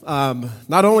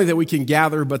Not only that we can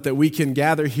gather, but that we can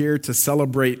gather here to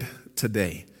celebrate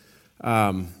today.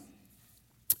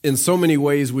 In so many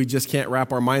ways, we just can't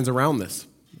wrap our minds around this.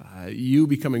 You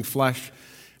becoming flesh,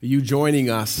 you joining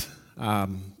us,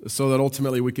 so that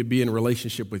ultimately we could be in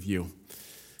relationship with you.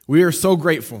 We are so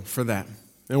grateful for that.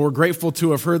 And we're grateful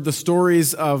to have heard the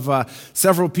stories of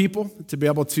several people, to be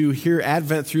able to hear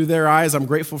Advent through their eyes. I'm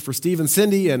grateful for Steve and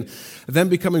Cindy and them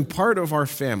becoming part of our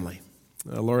family.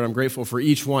 Lord, I'm grateful for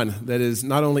each one that is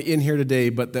not only in here today,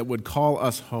 but that would call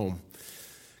us home.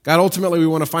 God, ultimately, we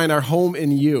want to find our home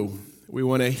in you. We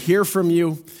want to hear from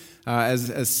you.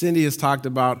 As Cindy has talked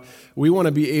about, we want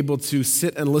to be able to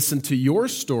sit and listen to your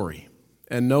story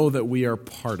and know that we are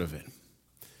part of it.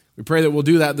 We pray that we'll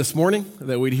do that this morning,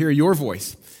 that we'd hear your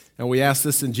voice. And we ask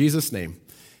this in Jesus' name.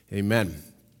 Amen.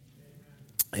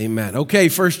 Amen. Okay,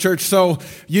 First Church, so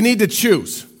you need to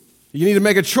choose. You need to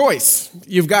make a choice.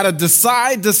 You've got to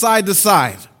decide.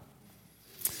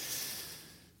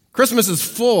 Christmas is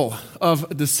full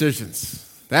of decisions.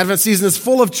 The Advent season is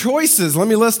full of choices. Let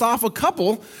me list off a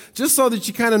couple just so that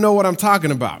you kind of know what I'm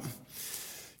talking about.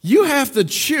 You have to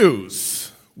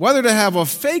choose whether to have a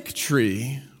fake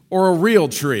tree or a real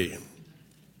tree.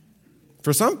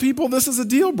 For some people, this is a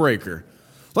deal breaker.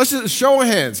 Let's just show of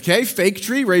hands, okay? Fake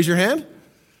tree, raise your hand.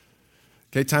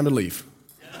 Okay, time to leave.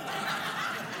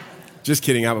 Just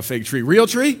kidding, I have a fake tree. Real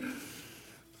tree?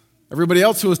 Everybody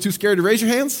else who was too scared to raise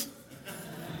your hands?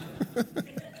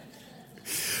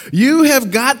 You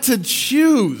have got to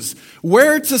choose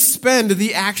where to spend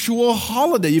the actual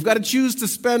holiday. You've got to choose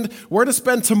where to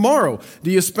spend tomorrow. Do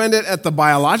you spend it at the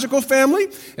biological family,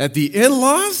 at the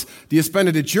in-laws? Do you spend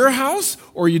it at your house?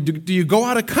 Or do you go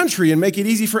out of country and make it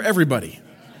easy for everybody?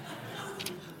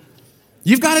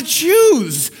 You've got to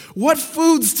choose what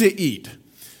foods to eat.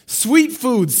 Sweet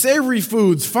foods, savory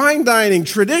foods, fine dining,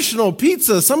 traditional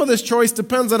pizza. Some of this choice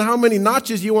depends on how many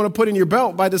notches you want to put in your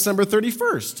belt by December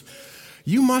 31st.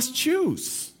 You must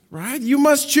choose, right? You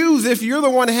must choose, if you're the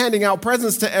one handing out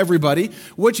presents to everybody,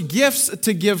 which gifts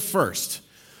to give first.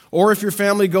 Or if your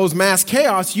family goes mass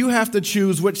chaos, you have to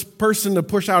choose which person to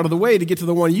push out of the way to get to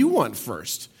the one you want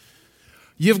first.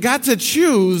 You've got to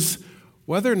choose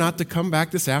whether or not to come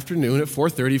back this afternoon at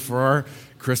 4:30 for our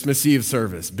Christmas Eve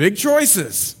service. Big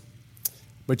choices.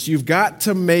 But you've got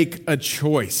to make a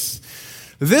choice.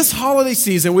 This holiday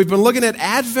season, we've been looking at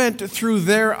Advent through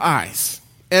their eyes.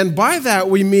 And by that,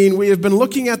 we mean we have been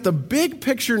looking at the big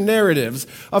picture narratives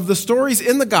of the stories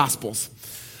in the Gospels.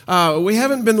 We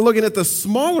haven't been looking at the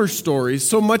smaller stories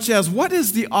so much as what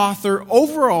is the author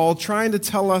overall trying to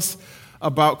tell us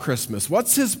about Christmas?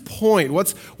 What's his point?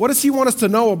 What does he want us to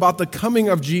know about the coming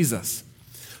of Jesus?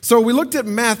 So we looked at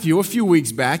Matthew a few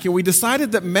weeks back, and we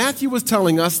decided that Matthew was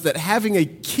telling us that having a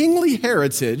kingly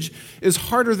heritage is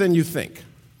harder than you think.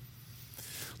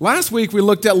 Last week, we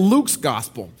looked at Luke's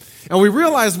gospel, and we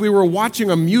realized we were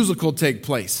watching a musical take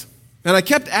place. And I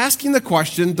kept asking the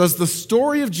question, does the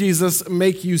story of Jesus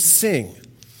make you sing?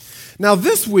 Now,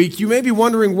 this week, you may be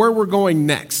wondering where we're going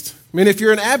next. I mean, if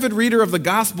you're an avid reader of the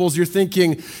Gospels, you're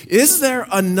thinking, is there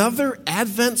another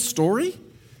Advent story?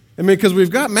 I mean, because we've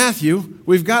got Matthew,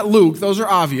 we've got Luke, those are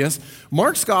obvious.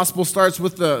 Mark's gospel starts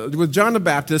with John the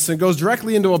Baptist and goes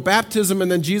directly into a baptism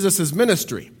and then Jesus'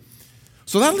 ministry.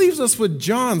 So that leaves us with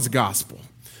John's gospel.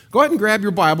 Go ahead and grab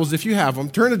your Bibles if you have them.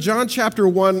 Turn to John chapter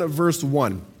 1, verse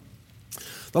 1.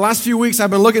 The last few weeks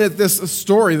I've been looking at this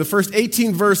story, the first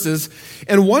 18 verses,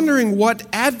 and wondering what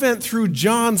Advent through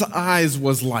John's eyes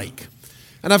was like.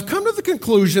 And I've come to the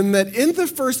conclusion that in the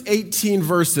first 18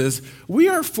 verses, we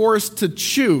are forced to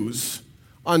choose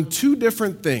on two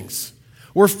different things.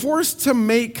 We're forced to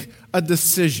make a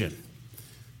decision.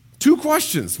 Two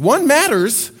questions. One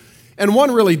matters, and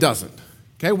one really doesn't.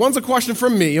 Okay, one's a question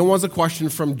from me, and one's a question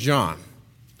from John.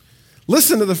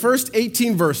 Listen to the first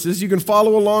 18 verses. You can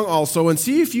follow along also and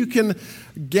see if you can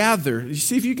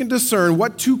discern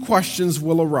what two questions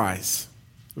will arise.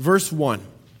 Verse 1.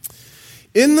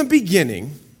 In the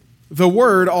beginning, the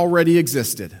Word already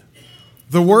existed.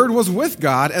 The Word was with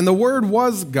God, and the Word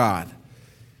was God.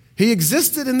 He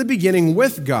existed in the beginning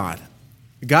with God.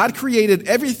 God created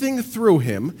everything through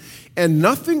him, and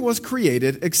nothing was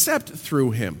created except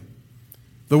through him.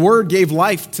 The Word gave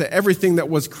life to everything that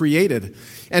was created,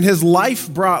 and his life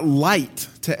brought light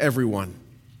to everyone.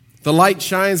 The light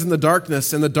shines in the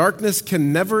darkness, and the darkness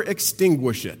can never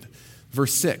extinguish it.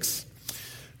 Verse 6.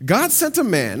 God sent a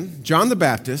man, John the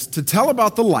Baptist, to tell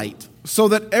about the light so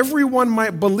that everyone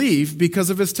might believe because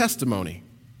of his testimony.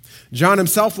 John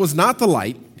himself was not the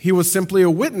light. He was simply a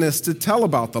witness to tell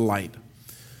about the light.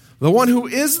 The one who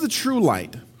is the true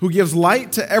light, who gives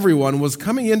light to everyone, was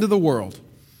coming into the world.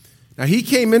 Now, he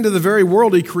came into the very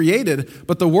world he created,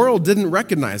 but the world didn't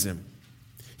recognize him.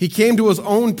 He came to his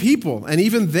own people, and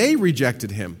even they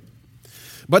rejected him.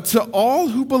 But to all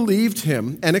who believed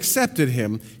him and accepted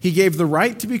him, he gave the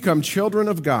right to become children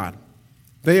of God.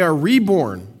 They are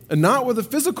reborn, and not with a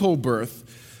physical birth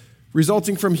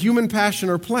resulting from human passion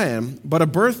or plan, but a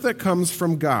birth that comes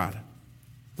from God.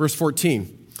 Verse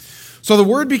 14. So the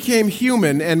Word became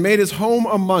human and made his home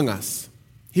among us.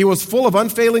 He was full of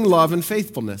unfailing love and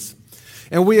faithfulness.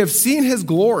 And we have seen his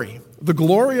glory, the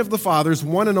glory of the Father's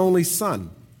one and only Son.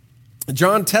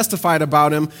 John testified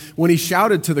about him when he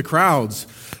shouted to the crowds,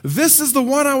 "This is the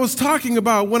one I was talking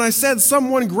about when I said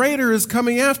someone greater is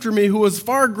coming after me who is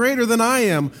far greater than I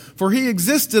am, for he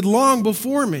existed long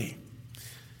before me."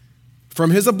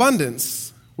 From his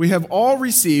abundance, we have all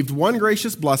received one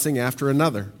gracious blessing after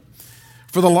another.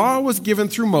 For the law was given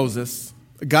through Moses.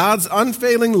 God's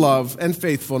unfailing love and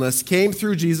faithfulness came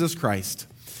through Jesus Christ.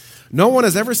 No one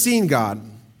has ever seen God,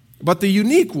 but the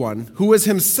unique one, who is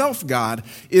himself God,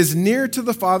 is near to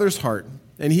the Father's heart,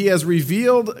 and he has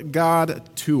revealed God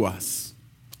to us.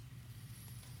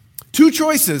 Two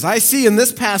choices I see in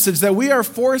this passage that we are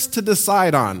forced to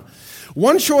decide on.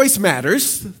 One choice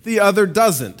matters, the other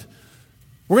doesn't.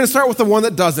 We're going to start with the one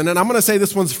that doesn't, and I'm going to say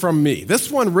this one's from me.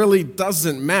 This one really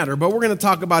doesn't matter, but we're going to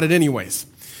talk about it anyways.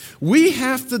 We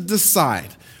have to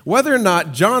decide whether or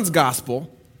not John's gospel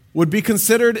would be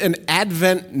considered an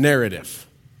Advent narrative.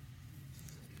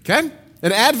 Okay?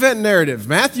 An Advent narrative.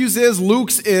 Matthew's is,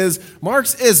 Luke's is,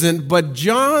 Mark's isn't, but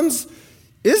John's,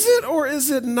 is it or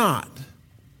is it not?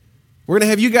 We're going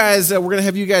to have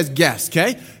you guys guess,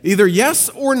 okay? Either yes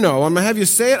or no. I'm going to have you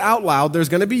say it out loud. There's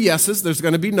going to be yeses, there's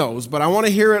going to be no's, but I want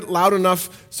to hear it loud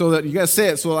enough so that you guys say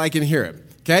it so that I can hear it.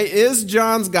 Okay? Is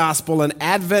John's gospel an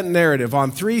Advent narrative?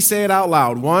 On three, say it out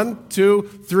loud. 1,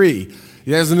 2, 3.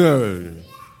 Yes, no.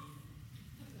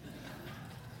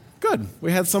 Good.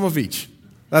 We had some of each.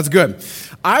 That's good.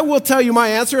 I will tell you my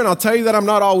answer, and I'll tell you that I'm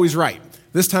not always right.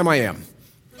 This time I am.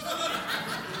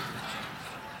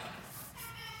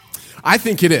 I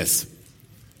think it is.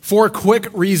 4 quick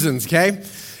reasons, okay?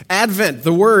 Advent,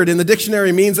 the word in the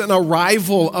dictionary, means an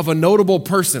arrival of a notable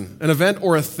person, an event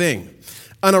or a thing.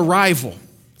 An arrival.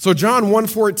 So John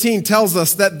 1:14 tells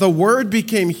us that the Word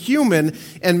became human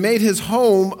and made his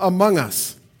home among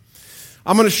us.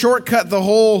 I'm going to shortcut the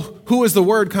whole who is the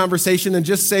Word conversation and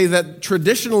just say that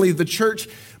traditionally the church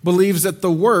believes that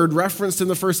the Word referenced in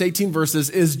the first 18 verses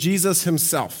is Jesus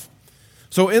himself.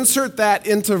 So insert that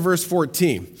into verse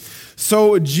 14.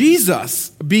 So Jesus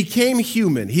became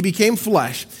human, he became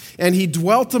flesh, and he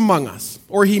dwelt among us,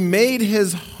 or he made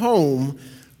his home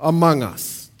among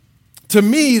us. To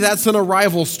me, that's an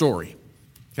arrival story,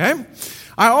 okay?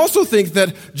 I also think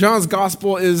that John's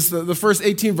gospel is, the first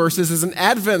 18 verses, is an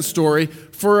Advent story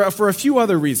for a few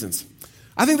other reasons.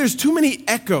 I think there's too many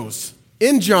echoes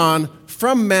in John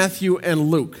from Matthew and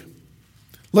Luke.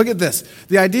 Look at this.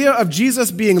 The idea of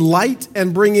Jesus being light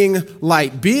and bringing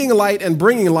light, being light and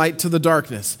bringing light to the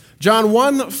darkness. John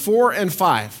 1, 4, and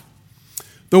 5.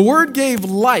 The Word gave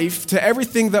life to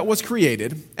everything that was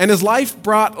created, and his life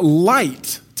brought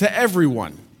light to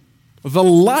everyone. The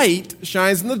light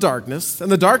shines in the darkness,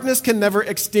 and the darkness can never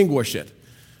extinguish it.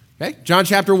 Okay? John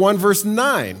chapter 1, verse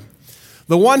 9.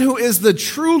 The one who is the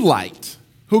true light,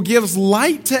 who gives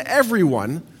light to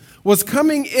everyone, was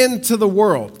coming into the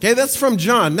world. Okay, that's from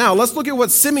John. Now, let's look at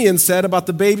what Simeon said about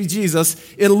the baby Jesus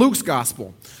in Luke's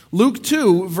gospel. Luke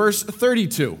 2, verse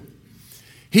 32.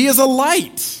 He is a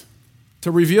light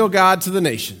to reveal God to the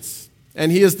nations,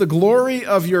 and he is the glory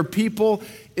of your people,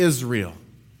 Israel.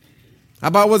 How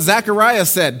about what Zechariah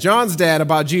said, John's dad,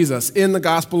 about Jesus in the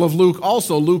Gospel of Luke,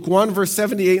 also Luke 1, verse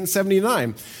 78 and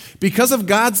 79. Because of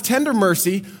God's tender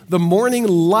mercy, the morning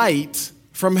light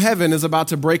from heaven is about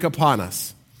to break upon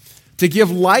us, to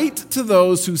give light to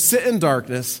those who sit in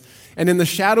darkness and in the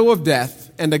shadow of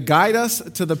death, and to guide us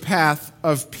to the path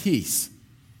of peace.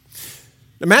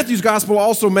 Now, Matthew's gospel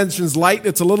also mentions light.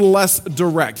 It's a little less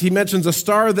direct. He mentions a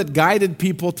star that guided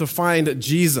people to find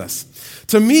Jesus.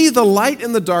 To me, the light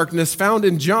in the darkness found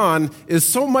in John is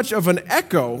so much of an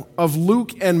echo of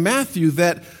Luke and Matthew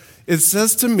that it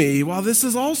says to me, well, this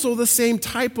is also the same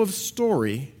type of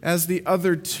story as the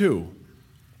other two.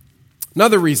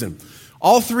 Another reason,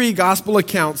 all 3 gospel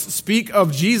accounts speak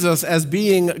of Jesus as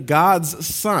being God's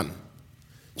Son.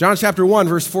 John chapter 1,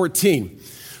 verse 14.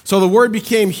 So the Word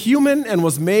became human and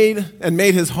was made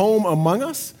his home among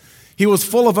us. He was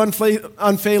full of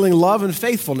unfailing love and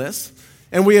faithfulness,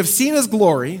 and we have seen his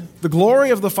glory, the glory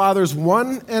of the Father's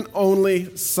one and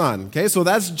only Son. Okay, so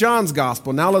that's John's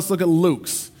gospel. Now let's look at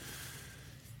Luke's.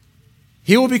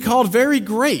 He will be called very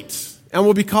great and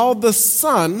will be called the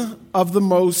Son of the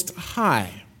Most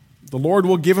High. The Lord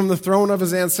will give him the throne of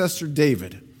his ancestor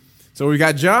David. So we've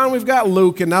got John, we've got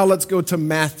Luke, and now let's go to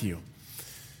Matthew.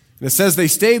 And it says they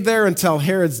stayed there until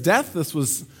Herod's death. This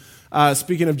was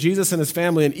speaking of Jesus and his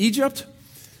family in Egypt.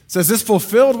 It says this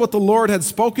fulfilled what the Lord had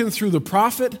spoken through the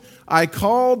prophet. I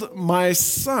called my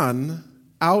son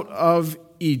out of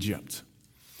Egypt.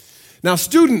 Now,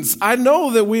 students, I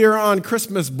know that we are on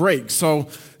Christmas break, so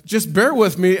just bear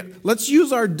with me. Let's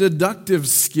use our deductive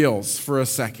skills for a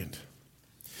second.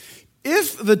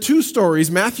 If the two stories,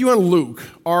 Matthew and Luke,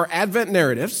 are Advent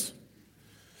narratives,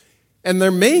 and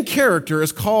their main character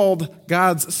is called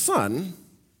God's Son,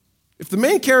 if the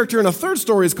main character in a third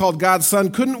story is called God's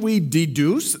Son, couldn't we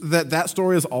deduce that that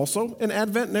story is also an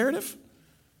Advent narrative?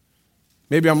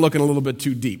 Maybe I'm looking a little bit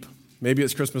too deep. Maybe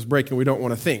it's Christmas break and we don't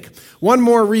want to think. One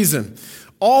more reason.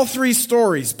 All three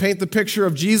stories paint the picture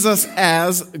of Jesus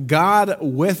as God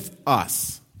with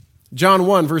us. John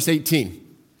 1, verse 18.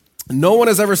 No one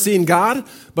has ever seen God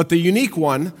but the unique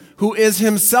one who is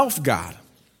himself God.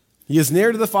 He is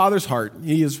near to the Father's heart.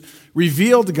 He has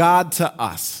revealed God to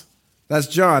us. That's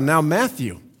John. Now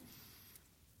Matthew.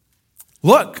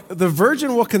 Look, the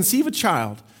virgin will conceive a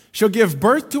child. She'll give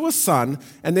birth to a son,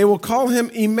 and they will call him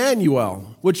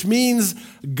Emmanuel, which means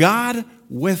God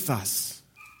with us.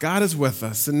 God is with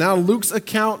us. And now Luke's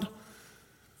account.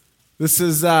 This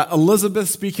is Elizabeth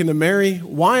speaking to Mary.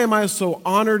 Why am I so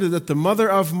honored that the mother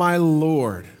of my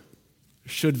Lord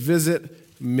should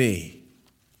visit me?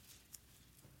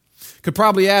 Could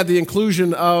probably add the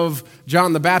inclusion of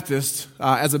John the Baptist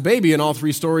as a baby in all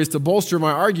three stories to bolster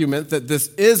my argument that this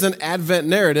is an Advent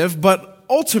narrative, but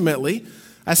ultimately,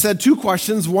 I said two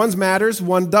questions. One matters,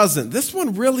 one doesn't. This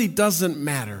one really doesn't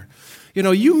matter. You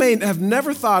know, you may have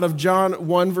never thought of John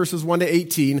 1, verses 1 to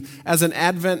 18 as an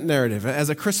Advent narrative, as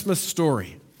a Christmas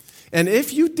story. And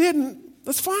if you didn't,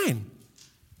 that's fine.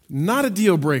 Not a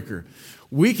deal breaker.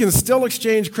 We can still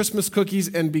exchange Christmas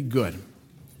cookies and be good.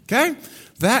 Okay?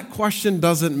 That question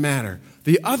doesn't matter.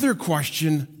 The other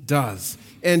question does.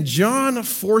 And John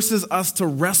forces us to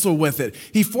wrestle with it.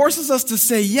 He forces us to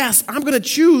say, yes, I'm going to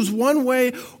choose one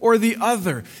way or the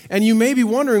other. And you may be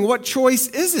wondering, what choice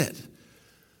is it?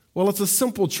 Well, it's a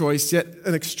simple choice, yet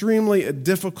an extremely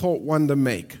difficult one to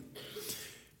make.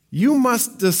 You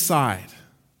must decide,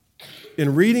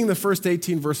 in reading the first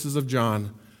 18 verses of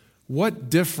John, what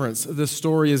difference this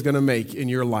story is going to make in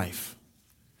your life.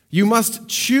 You must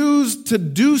choose to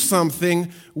do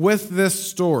something with this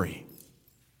story.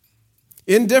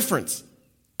 Indifference,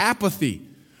 apathy,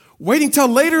 waiting till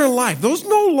later in life, those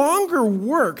no longer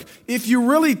work if you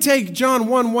really take John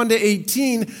 1 to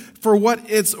 18 for what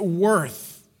it's worth.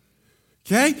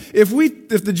 Okay? If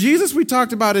the Jesus we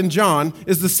talked about in John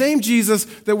is the same Jesus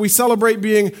that we celebrate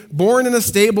being born in a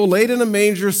stable, laid in a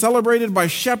manger, celebrated by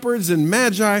shepherds and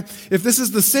magi, if this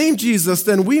is the same Jesus,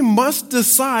 then we must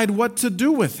decide what to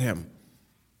do with him.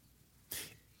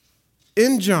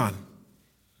 In John,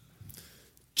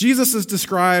 Jesus is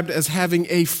described as having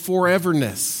a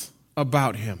foreverness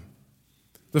about him.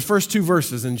 The first two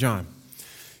verses in John.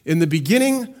 In the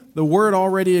beginning, the Word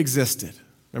already existed.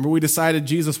 Remember, we decided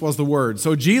Jesus was the Word.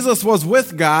 So Jesus was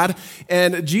with God,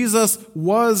 and Jesus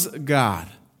was God.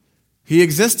 He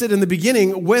existed in the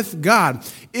beginning with God.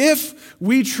 If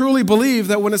we truly believe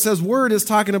that when it says Word is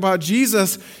talking about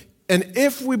Jesus, and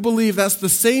if we believe that's the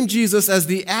same Jesus as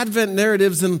the Advent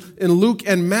narratives in Luke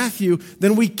and Matthew,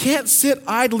 then we can't sit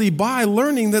idly by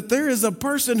learning that there is a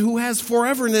person who has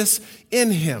foreverness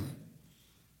in him.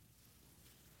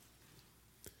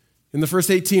 In the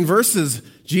first 18 verses,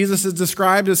 Jesus is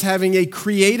described as having a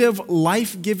creative,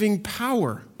 life-giving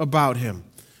power about him.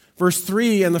 Verse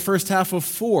 3 and the first half of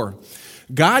 4,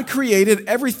 God created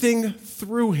everything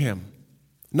through him.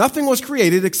 Nothing was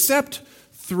created except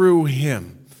through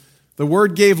him. The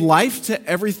Word gave life to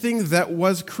everything that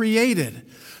was created.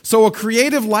 So a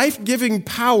creative, life-giving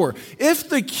power. If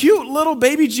the cute little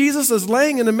baby Jesus is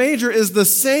laying in a manger is the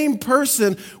same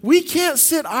person, we can't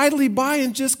sit idly by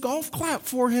and just golf clap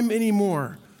for him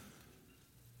anymore.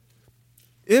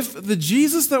 If the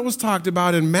Jesus that was talked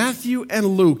about in Matthew and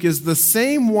Luke is the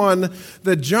same one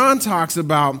that John talks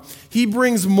about, he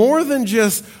brings more than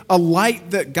just a light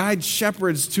that guides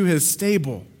shepherds to his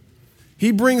stable.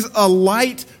 He brings a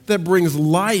light that brings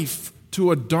life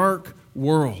to a dark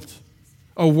world.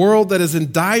 A world that is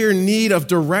in dire need of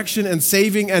direction and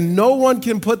saving, and no one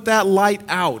can put that light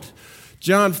out.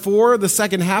 John 4, the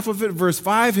second half of it, verse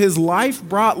 5, his life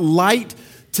brought light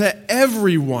to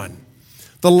everyone.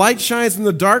 The light shines in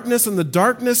the darkness, and the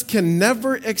darkness can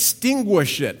never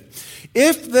extinguish it.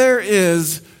 If there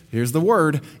is, here's the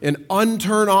word, an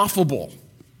unturn-offable,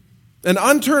 an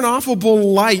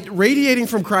unturn-offable light radiating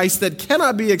from Christ that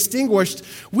cannot be extinguished.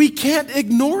 We can't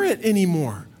ignore it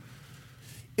anymore.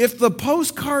 If the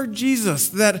postcard Jesus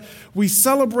that we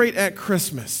celebrate at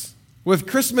Christmas, with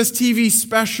Christmas TV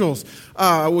specials,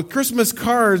 with Christmas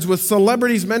cards, with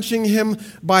celebrities mentioning him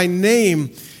by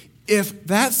name, if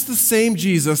that's the same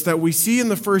Jesus that we see in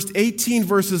the first 18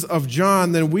 verses of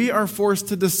John, then we are forced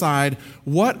to decide,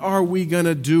 what are we going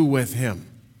to do with him?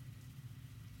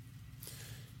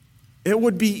 It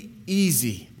would be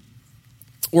easy,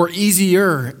 or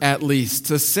easier at least,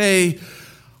 to say,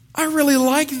 I really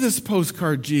like this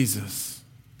postcard Jesus.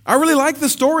 I really like the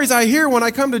stories I hear when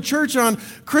I come to church on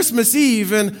Christmas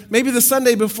Eve and maybe the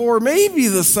Sunday before, maybe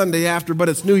the Sunday after, but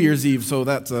it's New Year's Eve, so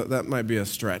that might be a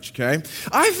stretch, okay?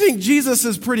 I think Jesus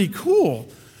is pretty cool.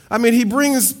 I mean, he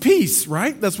brings peace,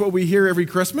 right? That's what we hear every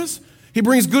Christmas. He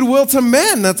brings goodwill to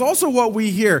men. That's also what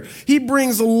we hear. He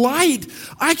brings light.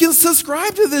 I can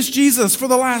subscribe to this Jesus for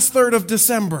the last third of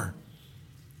December.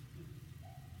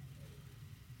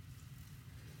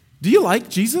 Do you like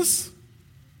Jesus?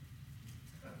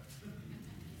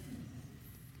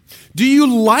 Do you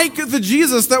like the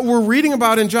Jesus that we're reading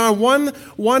about in John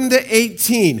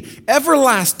 1:1-18?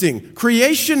 Everlasting,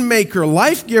 creation maker,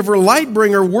 life giver, light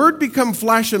bringer, word become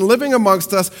flesh and living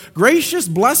amongst us, gracious,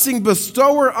 blessing,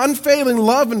 bestower, unfailing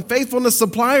love and faithfulness,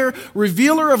 supplier,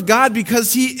 revealer of God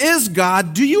because he is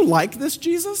God. Do you like this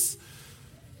Jesus?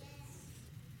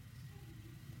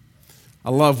 I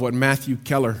love what Matthew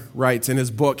Keller writes in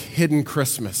his book, Hidden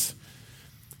Christmas.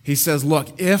 He says,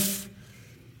 look, if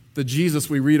the Jesus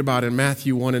we read about in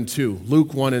Matthew 1 and 2,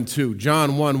 Luke 1 and 2,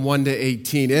 John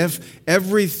 1:1-18, if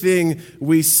everything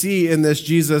we see in this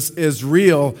Jesus is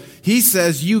real, he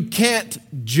says you can't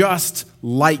just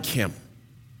like him.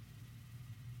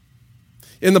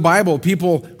 In the Bible,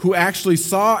 people who actually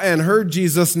saw and heard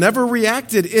Jesus never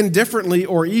reacted indifferently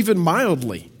or even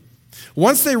mildly.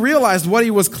 Once they realized what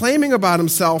he was claiming about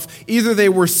himself, either they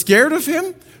were scared of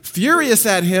him, furious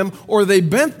at him, or they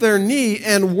bent their knee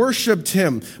and worshiped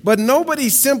him. But nobody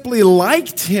simply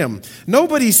liked him.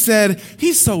 Nobody said,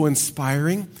 he's so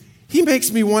inspiring. He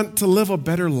makes me want to live a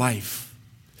better life.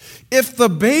 If the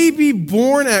baby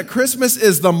born at Christmas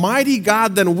is the mighty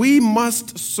God, then we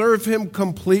must serve him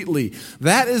completely.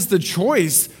 That is the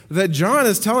choice that John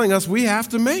is telling us we have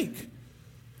to make.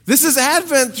 This is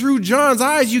Advent through John's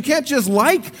eyes. You can't just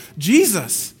like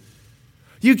Jesus.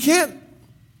 You can't,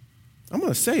 I'm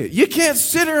going to say it, you can't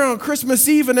sit here on Christmas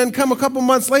Eve and then come a couple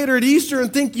months later at Easter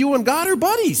and think you and God are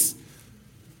buddies.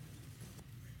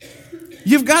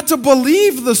 You've got to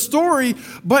believe the story,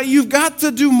 but you've got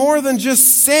to do more than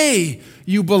just say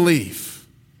you believe.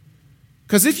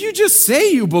 Because if you just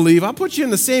say you believe, I'll put you in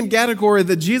the same category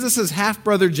that Jesus'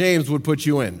 half-brother James would put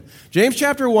you in. James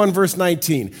chapter 1, verse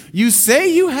 19. You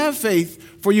say you have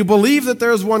faith, for you believe that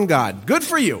there is one God. Good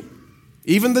for you.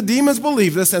 Even the demons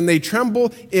believe this, and they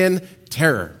tremble in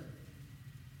terror.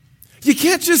 You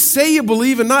can't just say you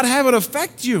believe and not have it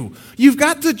affect you. You've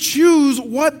got to choose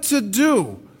what to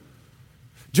do.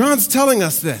 John's telling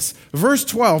us this. Verse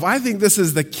 12, I think this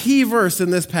is the key verse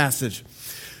in this passage.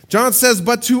 John says,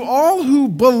 but to all who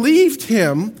believed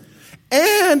him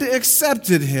and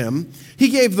accepted him, he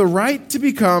gave the right to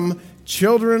become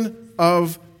children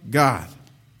of God.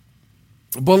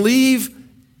 Believe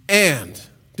and.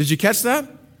 Did you catch that?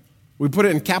 We put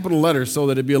it in capital letters so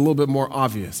that it'd be a little bit more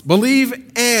obvious.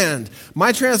 Believe and.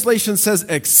 My translation says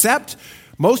accept.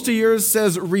 Most of yours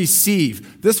says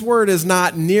receive. This word is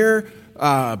not near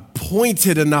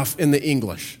pointed enough in the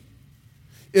English.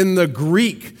 In the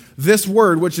Greek, this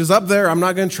word, which is up there, I'm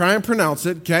not going to try and pronounce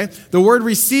it, okay? The word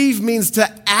receive means to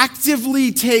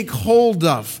actively take hold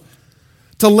of,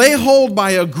 to lay hold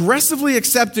by aggressively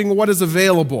accepting what is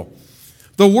available.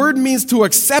 The word means to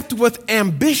accept with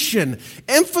ambition,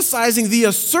 emphasizing the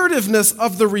assertiveness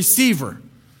of the receiver.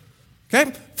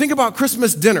 Okay? Think about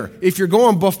Christmas dinner. If you're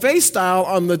going buffet style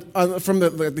from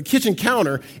the kitchen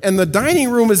counter and the dining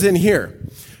room is in here,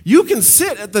 you can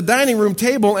sit at the dining room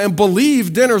table and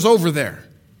believe dinner's over there.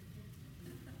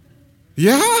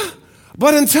 Yeah?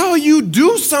 But until you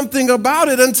do something about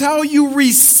it, until you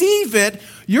receive it,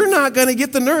 you're not going to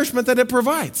get the nourishment that it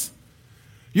provides.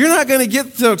 You're not going to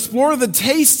get to explore the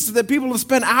tastes that people have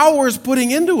spent hours putting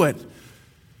into it.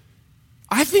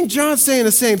 I think John's saying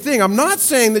the same thing. I'm not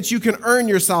saying that you can earn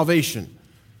your salvation.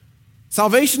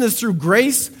 Salvation is through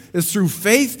grace, it's through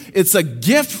faith, it's a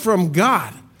gift from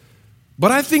God.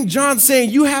 But I think John's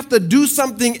saying you have to do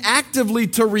something actively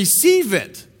to receive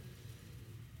it.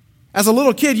 As a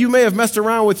little kid, you may have messed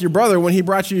around with your brother when he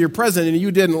brought you your present and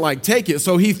you didn't take it,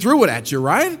 so he threw it at you,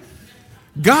 right?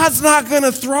 God's not going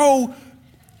to throw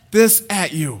this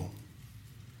at you.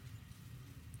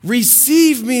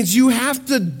 Receive means you have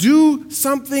to do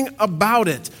something about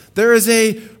it. There is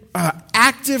a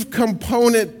active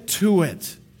component to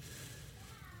it.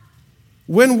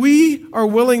 When we are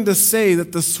willing to say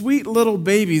that the sweet little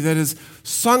baby that is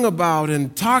sung about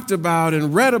and talked about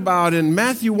and read about in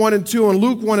Matthew 1 and 2 and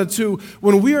Luke 1 and 2,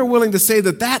 when we are willing to say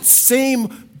that that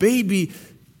same baby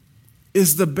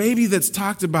is the baby that's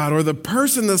talked about, or the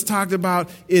person that's talked about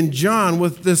in John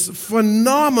with this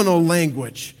phenomenal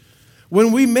language,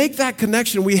 when we make that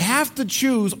connection, we have to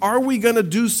choose, are we going to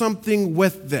do something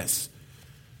with this?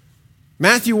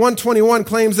 Matthew 1:21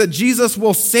 claims that Jesus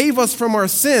will save us from our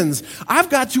sins. I've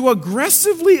got to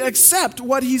aggressively accept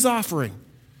what he's offering.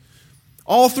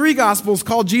 All three Gospels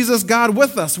call Jesus God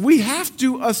with us. We have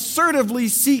to assertively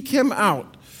seek him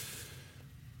out.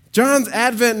 John's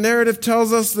Advent narrative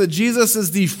tells us that Jesus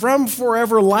is the from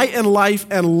forever light and life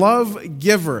and love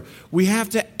giver. We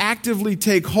have to actively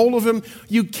take hold of him.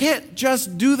 You can't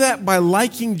just do that by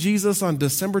liking Jesus on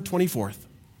December 24th.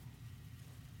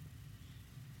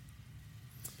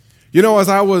 You know, as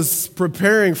I was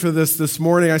preparing for this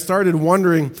morning, I started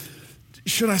wondering,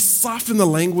 should I soften the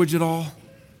language at all?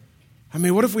 I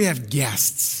mean, what if we have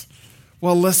guests?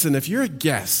 Well, listen, if you're a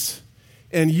guest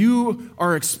and you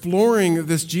are exploring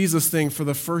this Jesus thing for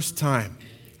the first time,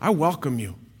 I welcome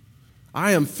you.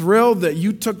 I am thrilled that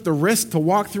you took the risk to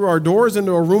walk through our doors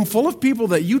into a room full of people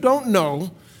that you don't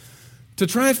know to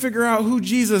try and figure out who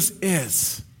Jesus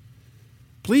is.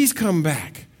 Please come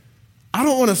back. I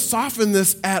don't want to soften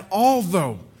this at all,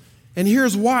 though. And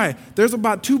here's why. There's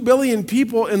about 2 billion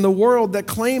people in the world that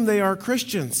claim they are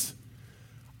Christians.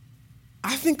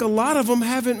 I think a lot of them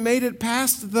haven't made it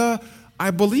past the I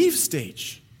believe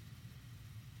stage.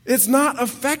 It's not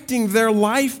affecting their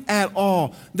life at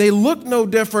all. They look no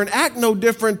different, act no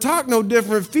different, talk no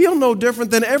different, feel no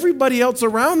different than everybody else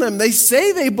around them. They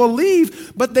say they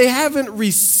believe, but they haven't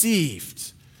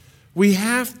received. We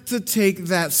have to take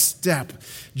that step.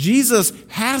 Jesus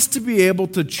has to be able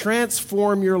to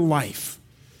transform your life.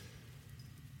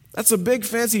 That's a big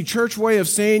fancy church way of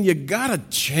saying you gotta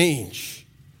change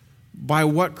by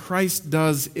what Christ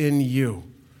does in you.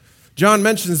 John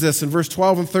mentions this in verse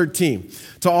 12 and 13.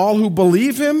 To all who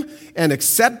believe him and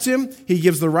accept him, he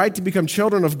gives the right to become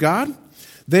children of God.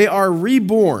 They are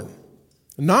reborn,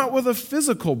 not with a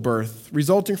physical birth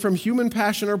resulting from human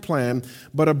passion or plan,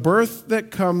 but a birth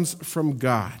that comes from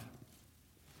God.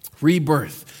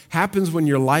 Rebirth happens when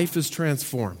your life is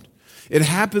transformed. It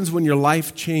happens when your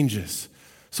life changes.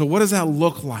 So what does that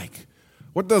look like?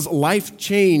 What does life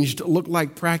changed look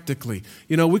like practically?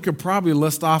 You know, we could probably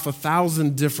list off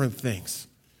 1,000 different things.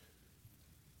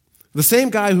 The same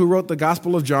guy who wrote the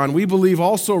Gospel of John, we believe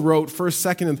also wrote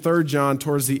 1st, 2nd, and 3rd John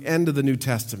towards the end of the New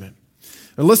Testament.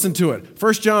 And listen to it.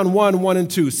 1 John 1, 1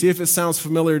 and 2. See if it sounds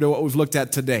familiar to what we've looked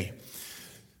at today.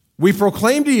 We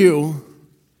proclaim to you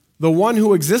the one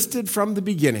who existed from the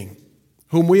beginning,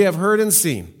 whom we have heard and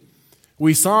seen.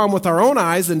 We saw him with our own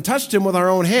eyes and touched him with our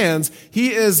own hands.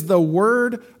 He is the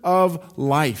word of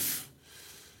life.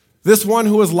 This one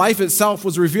who is life itself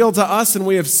was revealed to us, and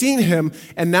we have seen him,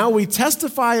 and now we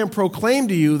testify and proclaim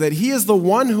to you that he is the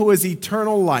one who is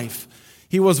eternal life.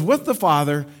 He was with the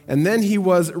Father, and then he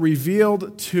was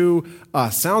revealed to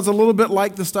us. Sounds a little bit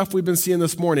like the stuff we've been seeing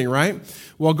this morning, right?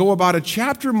 We'll go about a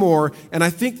chapter more, and I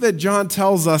think that John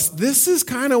tells us this is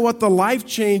kind of what the life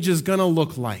change is going to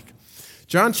look like.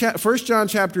 1 John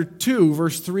chapter 2,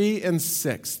 verse 3 and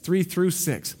 6, 3 through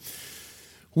 6.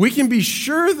 We can be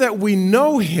sure that we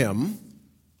know him,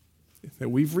 that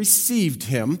we've received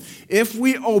him, if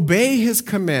we obey his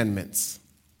commandments.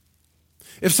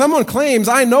 If someone claims,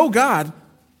 I know God,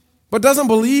 but doesn't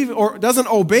believe or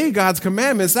doesn't obey God's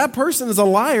commandments, that person is a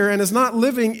liar and is not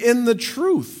living in the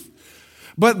truth.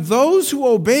 But those who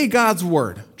obey God's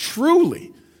word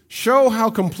truly show how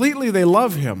completely they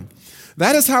love him.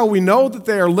 That is how we know that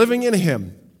they are living in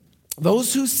him.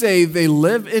 Those who say they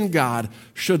live in God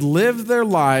should live their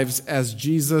lives as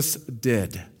Jesus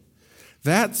did.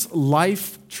 That's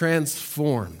life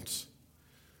transformed.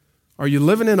 Are you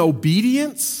living in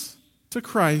obedience to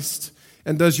Christ?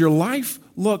 And does your life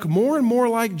look more and more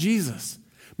like Jesus?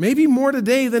 Maybe more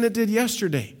today than it did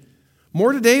yesterday.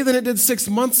 More today than it did 6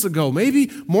 months ago. Maybe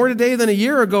more today than a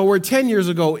year ago or 10 years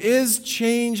ago. Is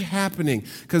change happening?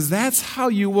 Because that's how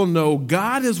you will know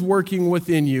God is working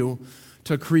within you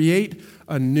to create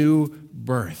a new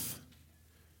birth.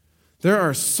 There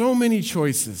are so many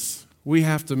choices we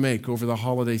have to make over the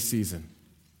holiday season.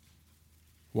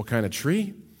 What kind of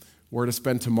tree? Where to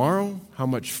spend tomorrow? How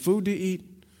much food to eat?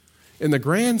 In the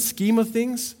grand scheme of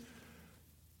things,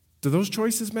 do those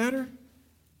choices matter?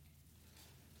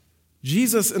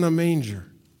 Jesus in a manger.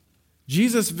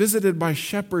 Jesus visited by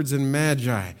shepherds and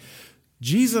magi.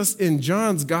 Jesus in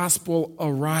John's gospel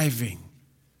arriving.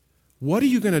 What are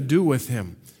you going to do with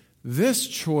him? This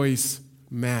choice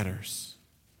matters.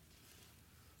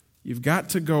 You've got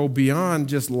to go beyond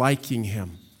just liking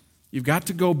him. You've got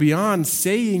to go beyond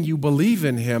saying you believe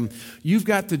in him. You've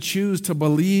got to choose to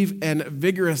believe and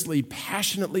vigorously,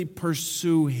 passionately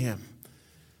pursue him.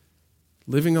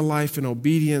 Living a life in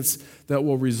obedience that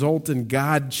will result in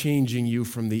God changing you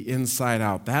from the inside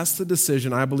out. That's the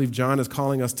decision I believe John is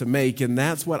calling us to make, and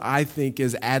that's what I think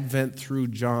is Advent through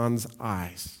John's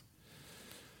eyes.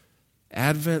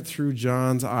 Advent through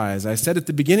John's eyes. I said at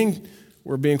the beginning,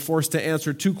 we're being forced to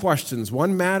answer two questions.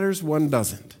 One matters, one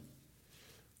doesn't.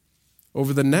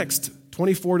 Over the next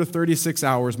 24 to 36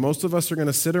 hours, most of us are going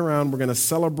to sit around, we're going to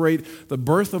celebrate the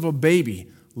birth of a baby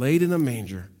laid in a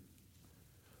manger.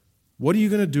 What are you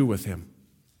going to do with him?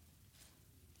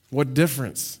 What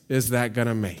difference is that going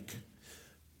to make?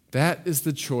 That is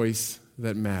the choice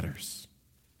that matters.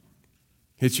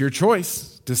 It's your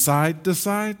choice. Decide,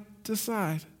 decide,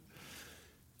 decide.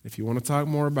 If you want to talk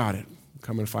more about it,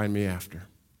 come and find me after.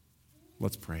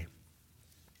 Let's pray.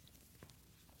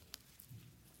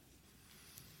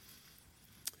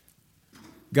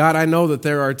 God, I know that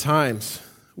there are times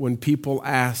when people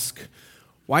ask,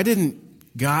 why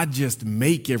didn't God just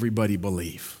make everybody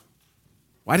believe?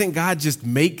 Why didn't God just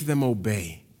make them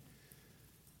obey?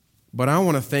 But I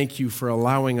want to thank you for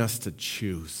allowing us to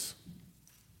choose.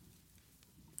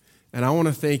 And I want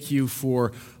to thank you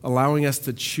for allowing us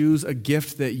to choose a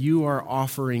gift that you are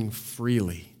offering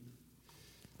freely.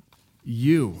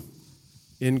 You,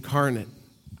 incarnate,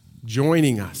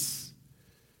 joining us.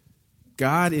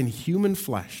 God in human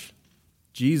flesh,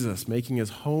 Jesus making his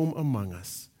home among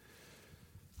us.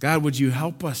 God, would you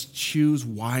help us choose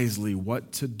wisely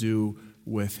what to do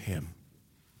with him?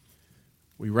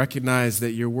 We recognize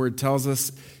that your word tells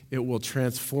us it will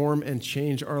transform and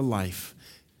change our life.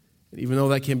 And even though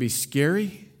that can be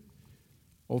scary,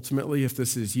 ultimately, if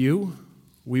this is you,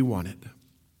 we want it.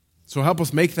 So help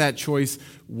us make that choice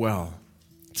well.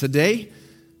 Today,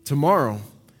 tomorrow,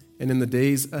 and in the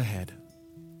days ahead.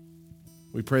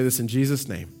 We pray this in Jesus'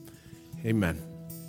 name. Amen.